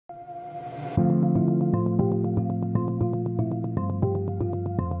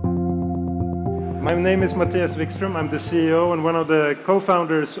My name is Mattias Wikström. I'm the CEO and one of the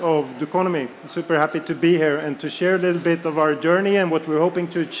co-founders of Duconomy. Super happy to be here and to share a little bit of our journey and what we're hoping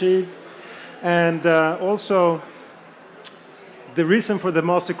to achieve. And also, the reason for the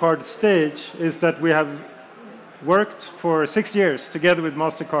MasterCard stage is that we have worked for 6 years together with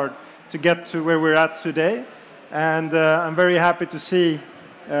MasterCard to get to where we're at today. And I'm very happy to see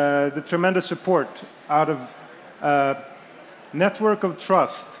the tremendous support out of a network of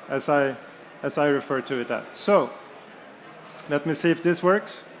trust, as I refer to it as. So, let me see if this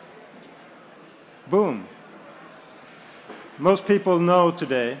works. Boom. Most people know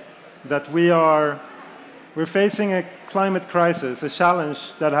today that we're facing a climate crisis, a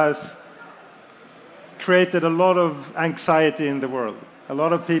challenge that has created a lot of anxiety in the world. A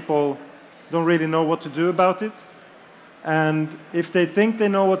lot of people don't really know what to do about it. And if they think they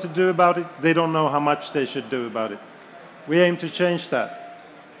know what to do about it, they don't know how much they should do about it. We aim to change that.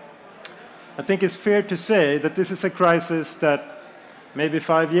 I think it's fair to say that this is a crisis that maybe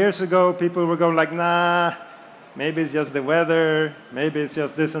 5 years ago people were going like, nah, maybe it's just the weather, maybe it's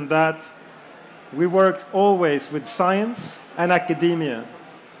just this and that. We worked always with science and academia.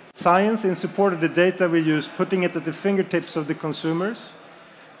 Science in support of the data we use, putting it at the fingertips of the consumers,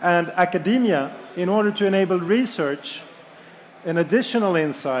 and academia in order to enable research and additional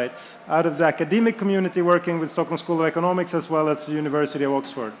insights out of the academic community working with Stockholm School of Economics as well as the University of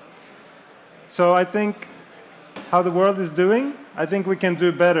Oxford. So I think how the world is doing, I think we can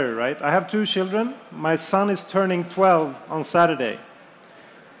do better, right? I have 2 children. My son is turning 12 on Saturday.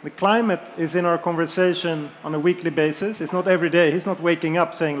 The climate is in our conversation on a weekly basis. It's not every day. He's not waking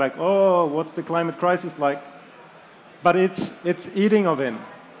up saying like, oh, what's the climate crisis like? But it's eating of him.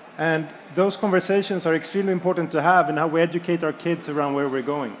 And those conversations are extremely important to have in how we educate our kids around where we're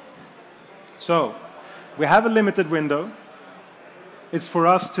going. So, we have a limited window. It's for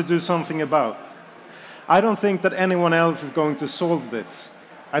us to do something about. I don't think that anyone else is going to solve this.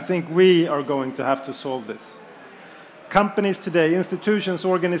 I think we are going to have to solve this. Companies today, institutions,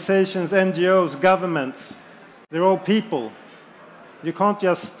 organizations, NGOs, governments, they're all people. You can't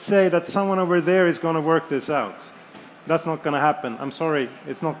just say that someone over there is going to work this out. That's not going to happen. I'm sorry,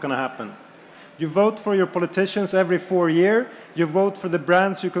 it's not going to happen. You vote for your politicians every 4 years. You vote for the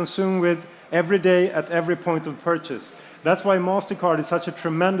brands you consume with every day at every point of purchase. That's why MasterCard is such a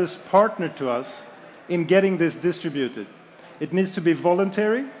tremendous partner to us in getting this distributed. It needs to be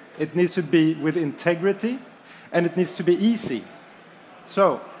voluntary, it needs to be with integrity, and it needs to be easy.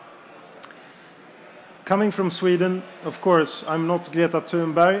 So, coming from Sweden, of course, I'm not Greta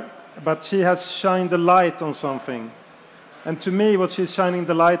Thunberg, but she has shined the light on something. And to me, what she's shining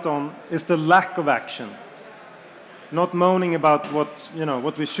the light on is the lack of action. Not moaning about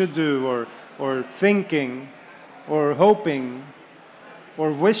what we should do, or thinking, or hoping,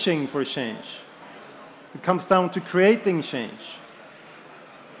 or wishing for change. It comes down to creating change.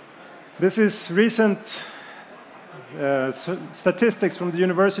 This is recent statistics from the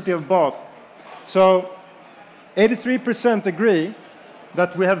University of Bath. So, 83% agree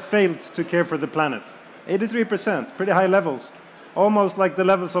that we have failed to care for the planet. 83%, pretty high levels. Almost like the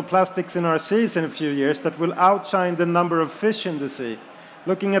levels of plastics in our seas in a few years that will outshine the number of fish in the sea.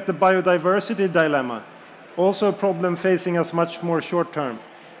 Looking at the biodiversity dilemma, also a problem facing us much more short term.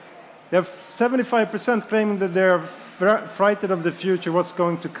 They have 75% claiming that they are frightened of the future, what's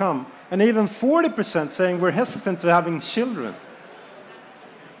going to come. And even 40% saying we're hesitant to having children.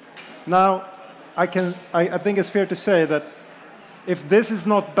 Now, I think it's fair to say that if this is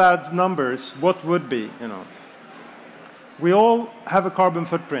not bad numbers, what would be, We all have a carbon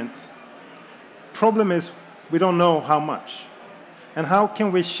footprint. Problem is, we don't know how much. And how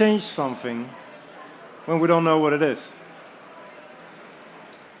can we change something when we don't know what it is?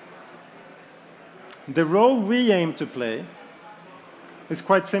 The role we aim to play is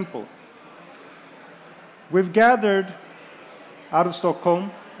quite simple. We've gathered out of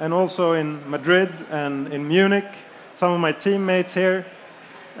Stockholm and also in Madrid and in Munich, some of my teammates here,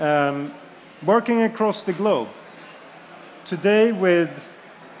 working across the globe. Today,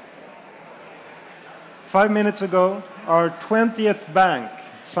 5 minutes ago, our 20th bank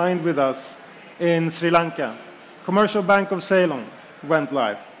signed with us in Sri Lanka. Commercial Bank of Ceylon went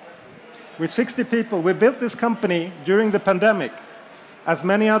live. With 60 people, we built this company during the pandemic, as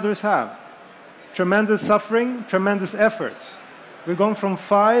many others have. Tremendous suffering, tremendous efforts. We've gone from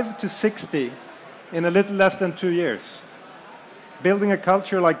 5 to 60 in a little less than 2 years. Building a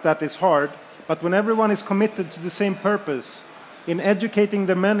culture like that is hard, but when everyone is committed to the same purpose, in educating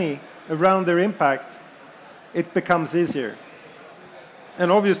the many around their impact, it becomes easier.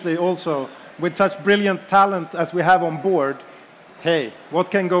 And obviously also, with such brilliant talent as we have on board, hey,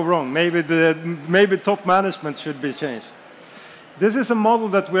 what can go wrong? Maybe top management should be changed. This is a model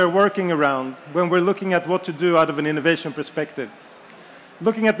that we're working around when we're looking at what to do out of an innovation perspective.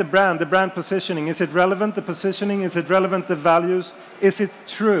 Looking at the brand positioning, is it relevant, the positioning, is it relevant, the values, is it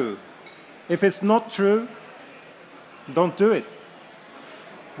true? If it's not true, don't do it.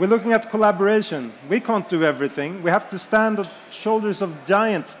 We're looking at collaboration. We can't do everything. We have to stand on shoulders of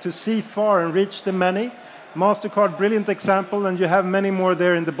giants to see far and reach the many. MasterCard, brilliant example, and you have many more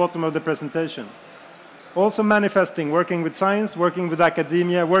there in the bottom of the presentation. Also manifesting, working with science, working with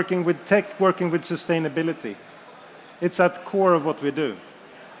academia, working with tech, working with sustainability. It's at the core of what we do.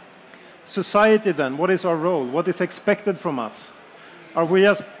 Society then, what is our role? What is expected from us? Are we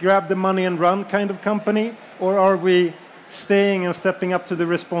just grab the money and run kind of company, or are we staying and stepping up to the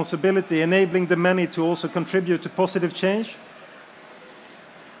responsibility, enabling the many to also contribute to positive change?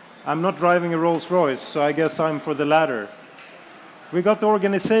 I'm not driving a Rolls-Royce, so I guess I'm for the latter. We got the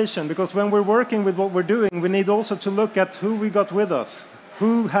organization, because when we're working with what we're doing, we need also to look at who we got with us,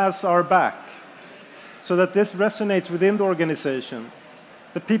 who has our back, so that this resonates within the organization,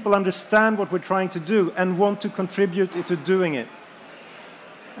 that people understand what we're trying to do and want to contribute to doing it.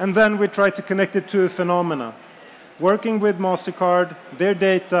 And then we try to connect it to a phenomena. Working with MasterCard, their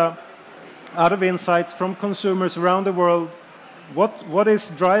data, out of insights from consumers around the world, what is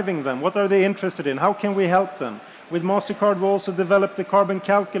driving them? What are they interested in? How can we help them? With MasterCard, we also developed a carbon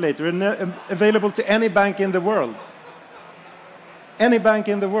calculator available to any bank in the world. Any bank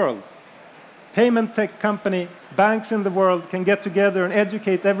in the world. Payment tech company, banks in the world can get together and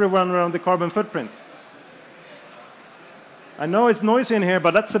educate everyone around the carbon footprint. I know it's noisy in here,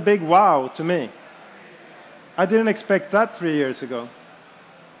 but that's a big wow to me. I didn't expect that 3 years ago.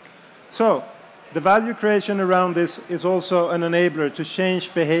 So, the value creation around this is also an enabler to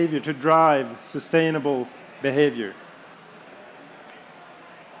change behavior, to drive sustainable behavior.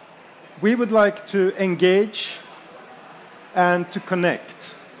 We would like to engage and to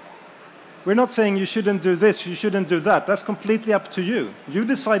connect. We're not saying you shouldn't do this, you shouldn't do that. That's completely up to you. You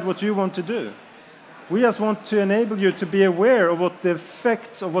decide what you want to do. We just want to enable you to be aware of what the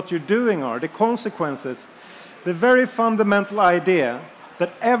effects of what you're doing are, the consequences. The very fundamental idea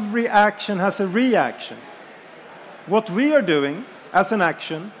that every action has a reaction. What we are doing as an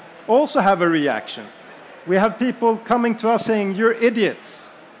action also have a reaction. We have people coming to us saying, you're idiots.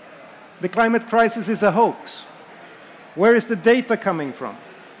 The climate crisis is a hoax. Where is the data coming from?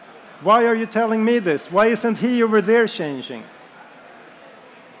 Why are you telling me this? Why isn't he over there changing?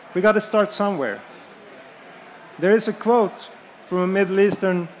 We got to start somewhere. There is a quote from a Middle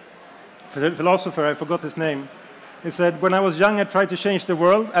Eastern philosopher, I forgot his name. He said, when I was young, I tried to change the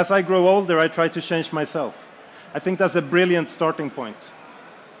world. As I grow older, I try to change myself. I think that's a brilliant starting point.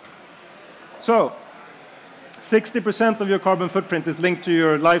 So, 60% of your carbon footprint is linked to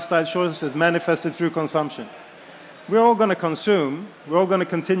your lifestyle choices manifested through consumption. We're all going to consume. We're all going to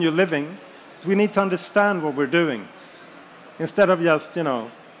continue living. We need to understand what we're doing. Instead of just,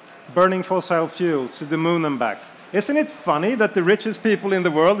 burning fossil fuels to the moon and back. Isn't it funny that the richest people in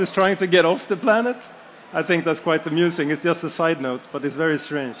the world is trying to get off the planet? I think that's quite amusing. It's just a side note, but it's very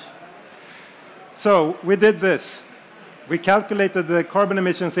strange. So we did this. We calculated the carbon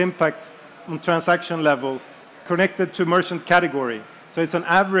emissions impact on transaction level connected to merchant category. So it's an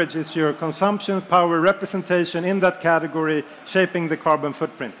average, it's your consumption power representation in that category shaping the carbon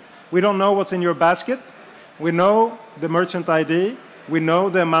footprint. We don't know what's in your basket. We know the merchant ID. We know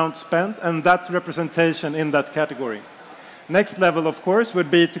the amount spent, and that's representation in that category. Next level, of course,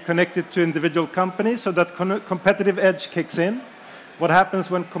 would be to connect it to individual companies so that competitive edge kicks in. What happens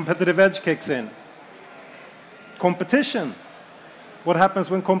when competitive edge kicks in? Competition. What happens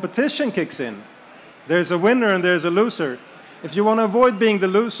when competition kicks in? There's a winner and there's a loser. If you want to avoid being the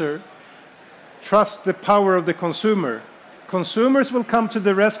loser, trust the power of the consumer. Consumers will come to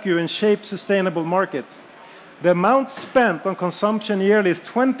the rescue and shape sustainable markets. The amount spent on consumption yearly is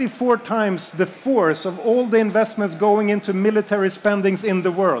 24 times the force of all the investments going into military spendings in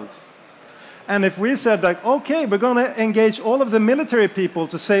the world. And if we said, like, okay, we're going to engage all of the military people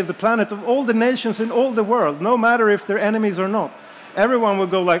to save the planet of all the nations in all the world, no matter if they're enemies or not, everyone will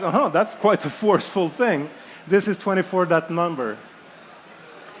go like, that's quite a forceful thing. This is 24 that number.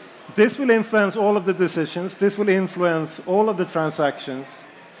 This will influence all of the decisions. This will influence all of the transactions.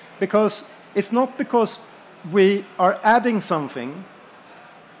 Because it's not because we are adding something,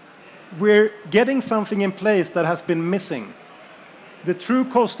 we're getting something in place that has been missing. The true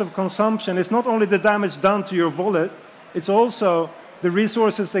cost of consumption is not only the damage done to your wallet, it's also the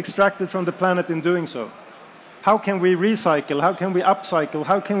resources extracted from the planet in doing so. How can we recycle? How can we upcycle?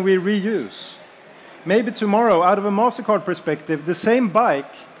 How can we reuse? Maybe tomorrow, out of a MasterCard perspective, the same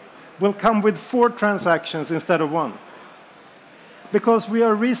bike will come with 4 transactions instead of 1. Because we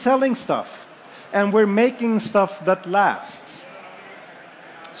are reselling stuff, and we're making stuff that lasts.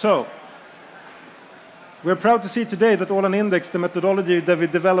 So, we're proud to see today that All-in Index, the methodology that we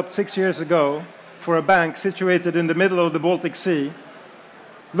developed 6 years ago for a bank situated in the middle of the Baltic Sea,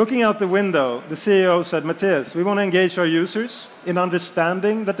 looking out the window, the CEO said, Matthias, we want to engage our users in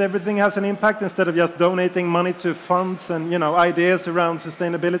understanding that everything has an impact instead of just donating money to funds and ideas around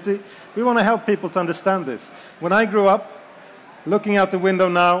sustainability. We want to help people to understand this. When I grew up, looking out the window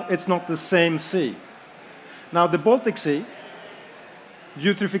now, it's not the same sea. Now, the Baltic Sea,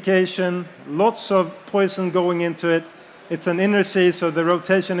 eutrophication, lots of poison going into it. It's an inner sea, so the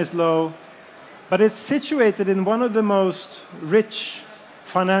rotation is low. But it's situated in one of the most rich,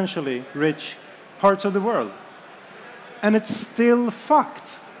 financially rich parts of the world. And it's still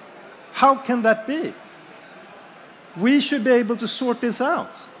fucked. How can that be? We should be able to sort this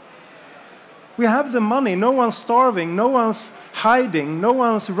out. We have the money. No one's starving. No one's hiding. No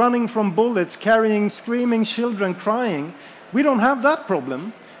one's running from bullets, carrying screaming children, crying. We don't have that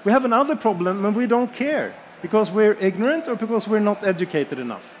problem. We have another problem, and we don't care because we're ignorant or because we're not educated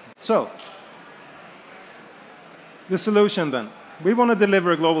enough. So, the solution then. We want to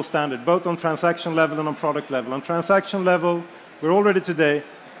deliver a global standard, both on transaction level and on product level. On transaction level, we're already today,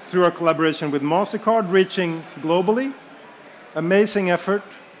 through our collaboration with MasterCard, reaching globally. Amazing effort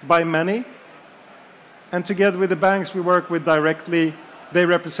by many. And together with the banks we work with directly, they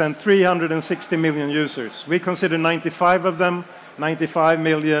represent 360 million users. We consider 95 of them, 95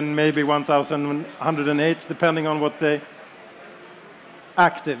 million, maybe 1,108, depending on what they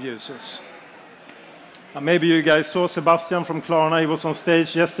active users. Maybe you guys saw Sebastian from Klarna. He was on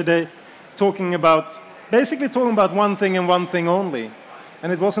stage yesterday basically talking about one thing and one thing only.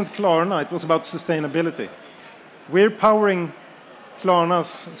 And it wasn't Klarna, it was about sustainability. We're powering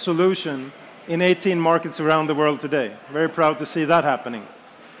Klarna's solution in 18 markets around the world today. Very proud to see that happening.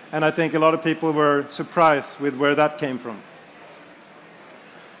 And I think a lot of people were surprised with where that came from.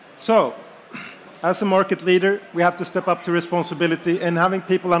 So, as a market leader, we have to step up to responsibility and having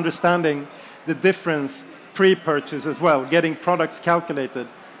people understanding the difference pre-purchase as well, getting products calculated.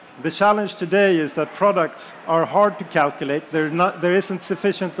 The challenge today is that products are hard to calculate. There isn't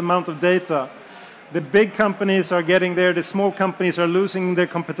sufficient amount of data. The big companies are getting there. The small companies are losing their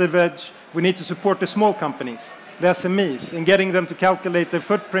competitive edge. We need to support the small companies, the SMEs, in getting them to calculate their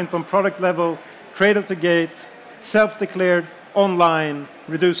footprint on product level, cradle to gate, self-declared, online,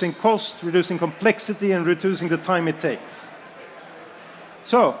 reducing cost, reducing complexity, and reducing the time it takes.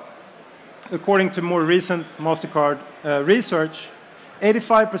 So, according to more recent MasterCard research,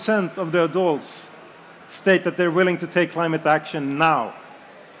 85% of the adults state that they're willing to take climate action now.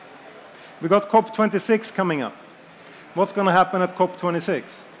 We got COP26 coming up. What's going to happen at COP26?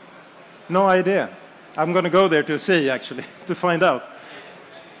 No idea. I'm going to go there to see, actually, to find out.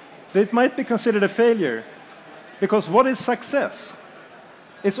 It might be considered a failure, because what is success?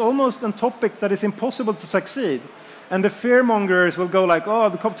 It's almost a topic that is impossible to succeed. And the fearmongers will go like, oh,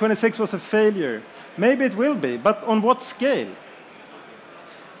 the COP26 was a failure. Maybe it will be, but on what scale?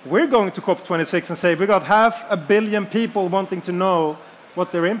 We're going to COP26 and say, we got 500 million people wanting to know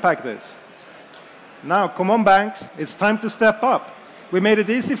what their impact is. Now, come on, banks, it's time to step up. We made it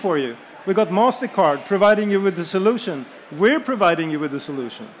easy for you. We got MasterCard providing you with the solution. We're providing you with the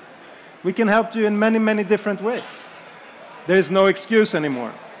solution. We can help you in many, many different ways. There is no excuse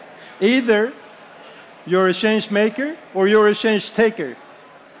anymore. Either you're a change maker or you're a change taker.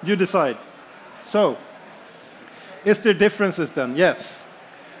 You decide. So, is there differences then? Yes.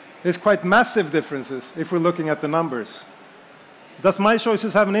 There's quite massive differences if we're looking at the numbers. Does my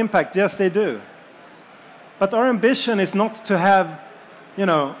choices have an impact? Yes, they do. But our ambition is not to have,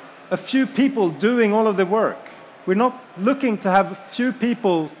 a few people doing all of the work. We're not looking to have a few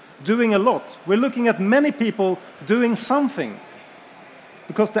people doing a lot. We're looking at many people doing something,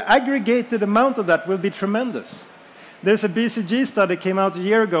 because the aggregated amount of that will be tremendous. There's a BCG study came out a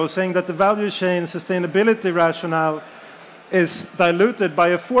year ago saying that the value chain sustainability rationale is diluted by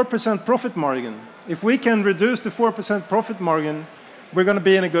a 4% profit margin. If we can reduce the 4% profit margin, we're going to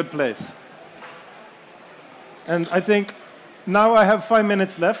be in a good place. And I think now I have 5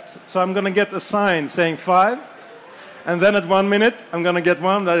 minutes left, so I'm going to get a sign saying 5. And then at 1 minute, I'm going to get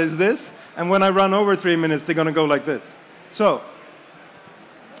one that is this. And when I run over 3 minutes, they're going to go like this. So,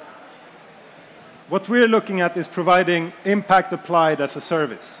 what we're looking at is providing impact applied as a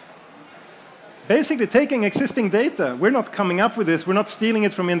service. Basically, taking existing data. We're not coming up with this. We're not stealing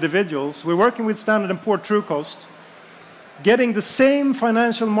it from individuals. We're working with Standard & Poor's Trucost. getting the same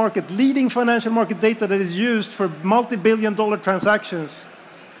financial market, leading financial market data that is used for multi-billion-dollar transactions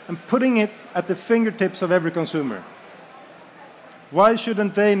and putting it at the fingertips of every consumer. Why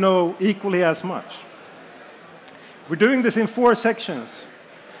shouldn't they know equally as much? We're doing this in 4 sections.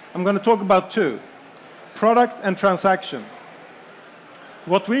 I'm going to talk about 2, product and transaction.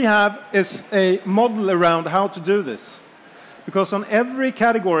 What we have is a model around how to do this. Because on every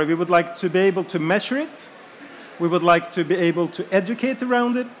category, we would like to be able to measure it, we would like to be able to educate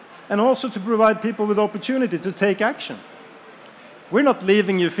around it, and also to provide people with opportunity to take action. We're not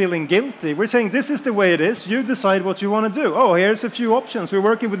leaving you feeling guilty. We're saying this is the way it is. You decide what you want to do. Oh, here's a few options. We're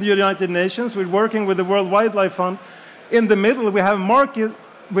working with the United Nations. We're working with the World Wildlife Fund. In the middle, we have a market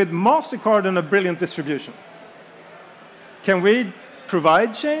with MasterCard and a brilliant distribution. Can we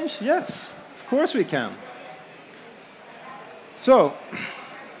provide change? Yes, of course we can. So,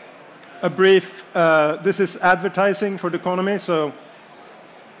 a brief, this is advertising for the economy. So,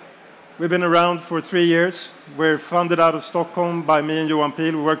 we've been around for 3 years. We're funded out of Stockholm by me and Johan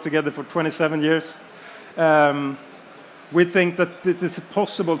Pihl. We worked together for 27 years. We think that it is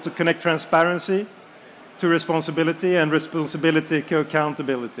possible to connect transparency to responsibility and responsibility to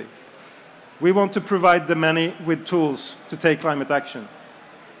accountability. We want to provide the many with tools to take climate action.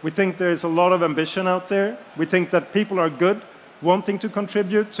 We think there is a lot of ambition out there. We think that people are good, wanting to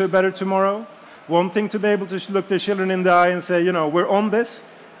contribute to a better tomorrow, wanting to be able to look their children in the eye and say, you know, we're on this,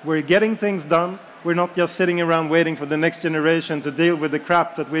 we're getting things done, we're not just sitting around waiting for the next generation to deal with the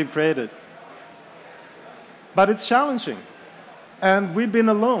crap that we've created. But it's challenging, and we've been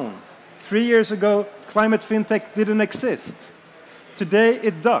alone. 3 years ago, climate fintech didn't exist. Today,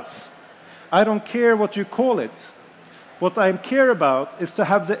 it does. I don't care what you call it. What I care about is to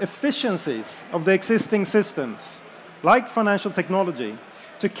have the efficiencies of the existing systems, like financial technology,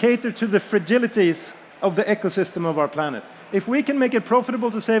 to cater to the fragilities of the ecosystem of our planet. If we can make it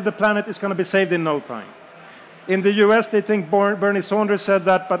profitable to save the planet, it's going to be saved in no time. In the US, they think Bernie Sanders said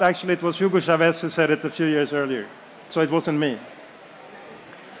that, but actually it was Hugo Chavez who said it a few years earlier. So it wasn't me.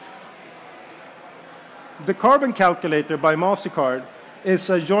 The carbon calculator by MasterCard is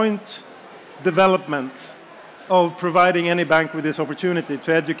a joint development of providing any bank with this opportunity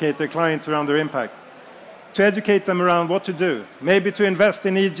to educate their clients around their impact, to educate them around what to do, maybe to invest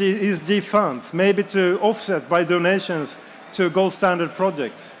in ESG funds, maybe to offset by donations to gold standard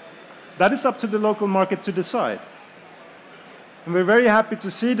projects. That is up to the local market to decide. And we're very happy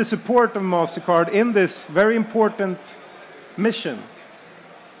to see the support of MasterCard in this very important mission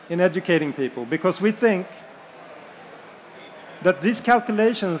in educating people, because we think that these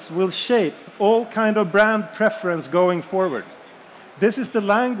calculations will shape all kind of brand preference going forward. This is the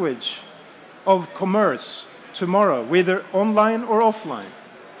language of commerce tomorrow, whether online or offline.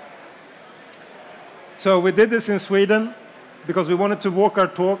 So we did this in Sweden because we wanted to walk our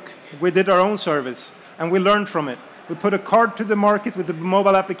talk. We did our own service, and we learned from it. We put a card to the market with the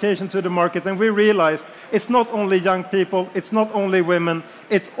mobile application to the market, and we realized it's not only young people, it's not only women,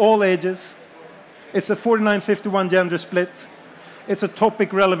 it's all ages. It's a 49-51 gender split. It's a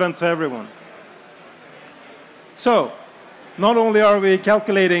topic relevant to everyone. So, not only are we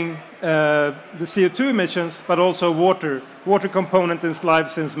calculating the CO2 emissions, but also water component in life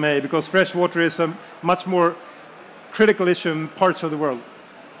since May, because fresh water is a much more critical issue in parts of the world.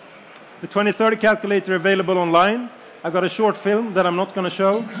 The 2030 calculator available online. I've got a short film that I'm not going to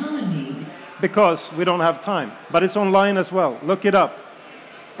show because we don't have time, but it's online as well. Look it up.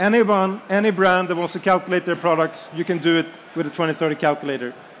 Anyone, any brand that wants to calculate their products, you can do it with a 2030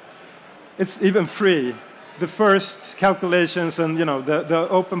 calculator. It's even free. The first calculations and the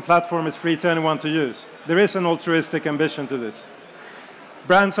open platform is free to anyone to use. There is an altruistic ambition to this.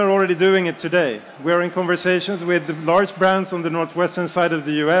 Brands are already doing it today. We're in conversations with the large brands on the northwestern side of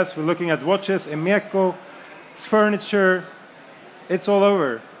the US. We're looking at watches, Emeco, furniture. It's all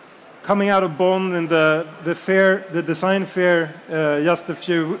over. Coming out of Bonn in the design fair just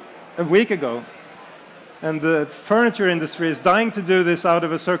a week ago. And the furniture industry is dying to do this out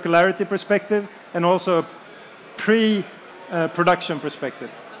of a circularity perspective and also a pre-production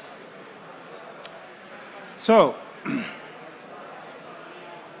perspective. So,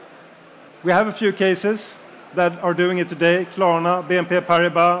 we have a few cases that are doing it today. Klarna, BNP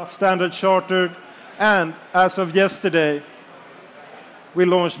Paribas, Standard Chartered, and as of yesterday, we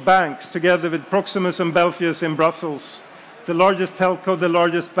launched banks together with Proximus and Belfius in Brussels, the largest telco, the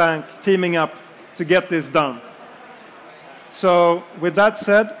largest bank, teaming up to get this done. So with that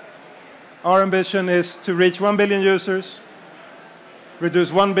said, our ambition is to reach 1 billion users,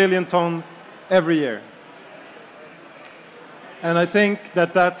 reduce 1 billion ton every year. And I think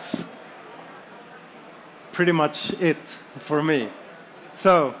that that's pretty much it. for me.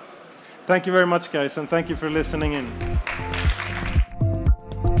 So, thank you very much, guys, and thank you for listening in.